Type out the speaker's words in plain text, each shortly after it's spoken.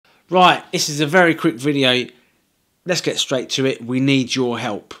Right, this is a very quick video. Let's get straight to it. We need your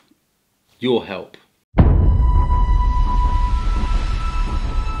help. Your help.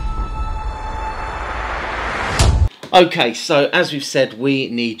 Okay, so as we've said, we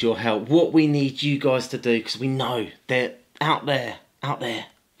need your help. What we need you guys to do, because we know they're out there,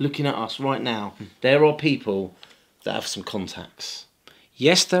 looking at us right now. There are people that have some contacts.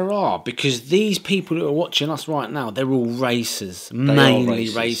 Yes, there are, because these people who are watching us right now, they're all racers, mainly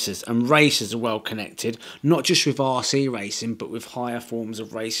racers, and racers are well connected, not just with RC racing, but with higher forms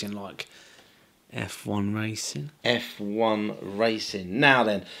of racing like F1 racing. F1 racing. Now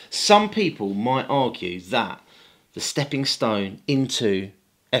then, some people might argue that the stepping stone into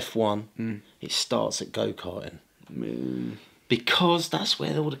F1, it starts at go-karting. Because that's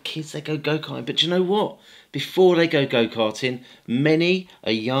where all the kids, they go go-karting. But do you know what? Before they go go-karting, many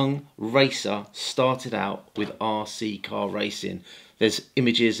a young racer started out with RC car racing. There's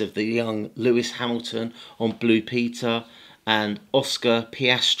images of the young Lewis Hamilton on Blue Peter, and Oscar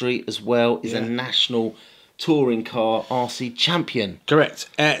Piastri as well is a national touring car RC champion. Correct.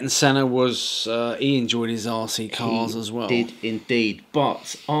 Ayrton Senna was, he enjoyed his RC cars as well. Did indeed.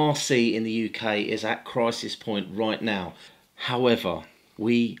 But RC in the UK is at crisis point right now. However,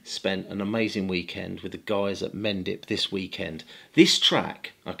 we spent an amazing weekend with the guys at Mendip this weekend. This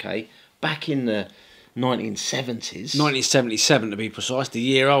track, okay, back in the 1970s. 1977 to be precise, the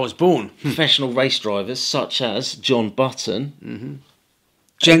year I was born. Professional race drivers such as John Button.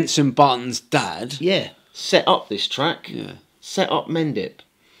 Jenson Button's dad. Yeah, set up this track. Yeah. Set up Mendip.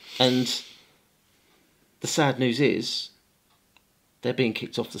 And the sad news is they're being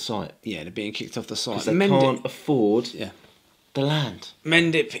kicked off the site. Yeah, they're being kicked off the site. Because they can't afford the land.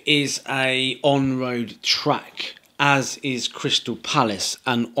 Mendip is a on-road track, as is Crystal Palace,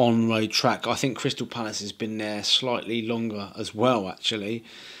 an on-road track. I think Crystal Palace has been there slightly longer as well, actually.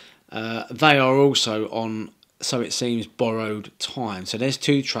 They are also on, so it seems, borrowed time. So there's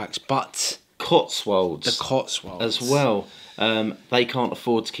two tracks, but Cotswolds. The Cotswolds. As well. They can't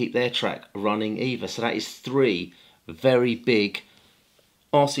afford to keep their track running either. So that is three very big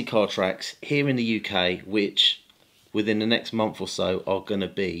RC car tracks here in the UK, which within the next month or so are going to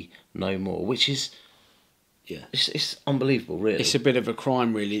be no more, which is, it's unbelievable, really. It's a bit of a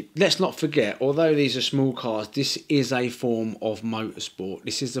crime, really. Let's not forget, although these are small cars, this is a form of motorsport.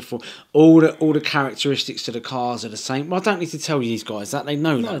 This is the form. All the characteristics to the cars are the same. Well, I don't need to tell you these guys that. They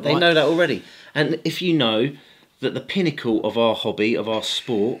know that, No, they know that already. And if you know that the pinnacle of our hobby, of our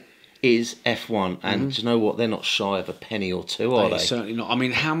sport, is F1, and do you know what? They're not shy of a penny or two, are they? Certainly not. I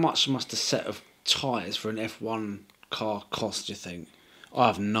mean, how much must a set of tyres for an F1 car cost, do you think? I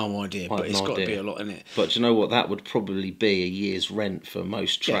have no idea, but it's got to be a lot in it. But do you know what? That would probably be a year's rent for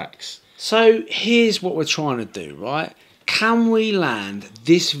most tracks. So here's what we're trying to do, right? Can we land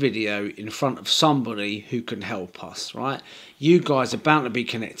this video in front of somebody who can help us, right? You guys are bound to be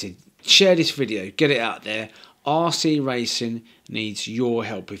connected. Share this video, get it out there. RC racing needs your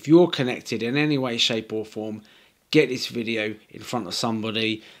help. If you're connected in any way, shape or form, get this video in front of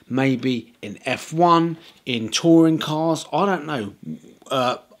somebody, maybe in F1, in touring cars, I don't know,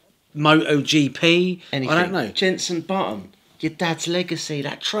 MotoGP, anything. I don't know. Jenson Button, your dad's legacy,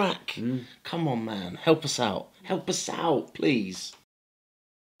 that track. Come on, man, help us out. Help us out, please.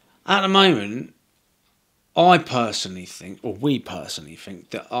 At the moment, I personally think, or we personally think,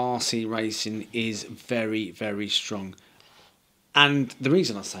 that RC racing is very, very strong. And the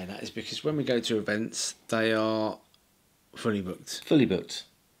reason I say that is because when we go to events, they are fully booked. Fully booked.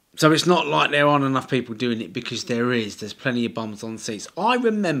 So it's not like there aren't enough people doing it, because there's plenty of bums on seats. I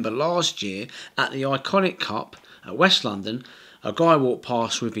remember last year at the Iconic Cup at West London, a guy walked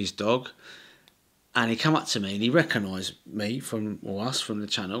past with his dog, and he came up to me and he recognised me or us from the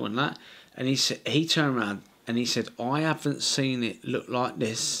channel and that, and he turned around and he said, I haven't seen it look like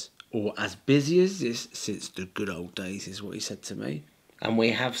this or as busy as this since the good old days, is what he said to me. And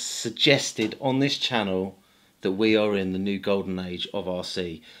we have suggested on this channel that we are in the new golden age of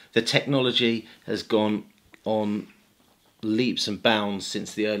RC. The technology has gone on leaps and bounds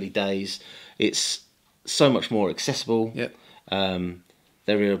since the early days. It's so much more accessible. Yep.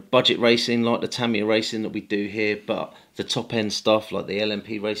 There are budget racing like the Tamiya racing that we do here, but the top end stuff like the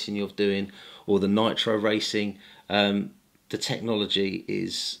LMP racing you're doing or the Nitro racing, the technology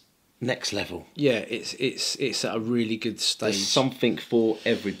is next level. Yeah, it's at a really good stage. There's something for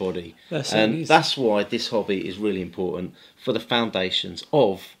everybody. And that's why this hobby is really important for the foundations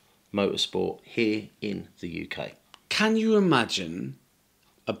of motorsport here in the UK. Can you imagine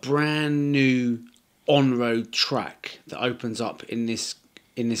a brand new on-road track that opens up in this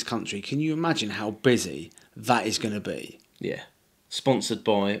country? Can you imagine how busy that is going to be? Yeah. Sponsored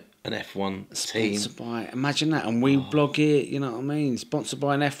by an F1 team. Sponsored by, imagine that, and we blog it, you know what I mean? Sponsored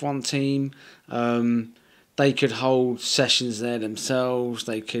by an F1 team. They could hold sessions there themselves.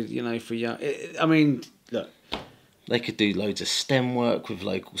 They could, you know, for young. I mean, look. They could do loads of STEM work with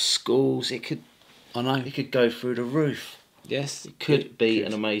local schools. It could. I know. It could go through the roof. Yes. It could be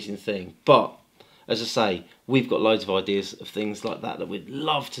an amazing thing. But, as I say, we've got loads of ideas of things like that we'd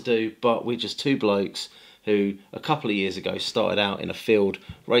love to do, but we're just two blokes who, a couple of years ago, started out in a field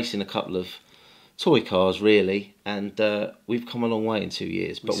racing a couple of toy cars, really, and we've come a long way in 2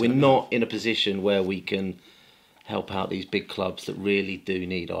 years. But we're not in a position where we can help out these big clubs that really do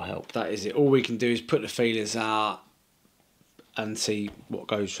need our help. That is it. All we can do is put the feelers out and see what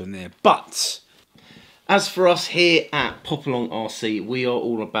goes from there. But as for us here at Pop Along RC, we are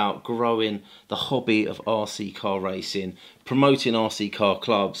all about growing the hobby of RC car racing, promoting RC car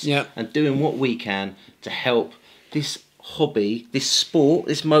clubs, and doing what we can to help this hobby, this sport,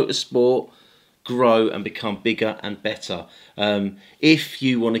 this motorsport, grow and become bigger and better. If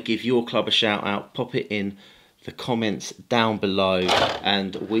you want to give your club a shout out, pop it in the comments down below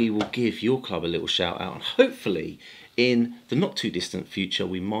and we will give your club a little shout out, and hopefully in the not too distant future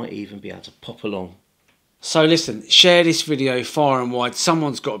we might even be able to pop along. So listen, share this video far and wide.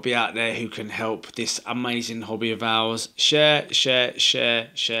 Someone's got to be out there who can help this amazing hobby of ours. Share, share, share,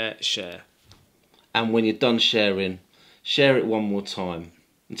 share, share. And when you're done sharing, share it one more time.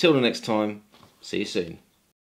 Until the next time, see you soon.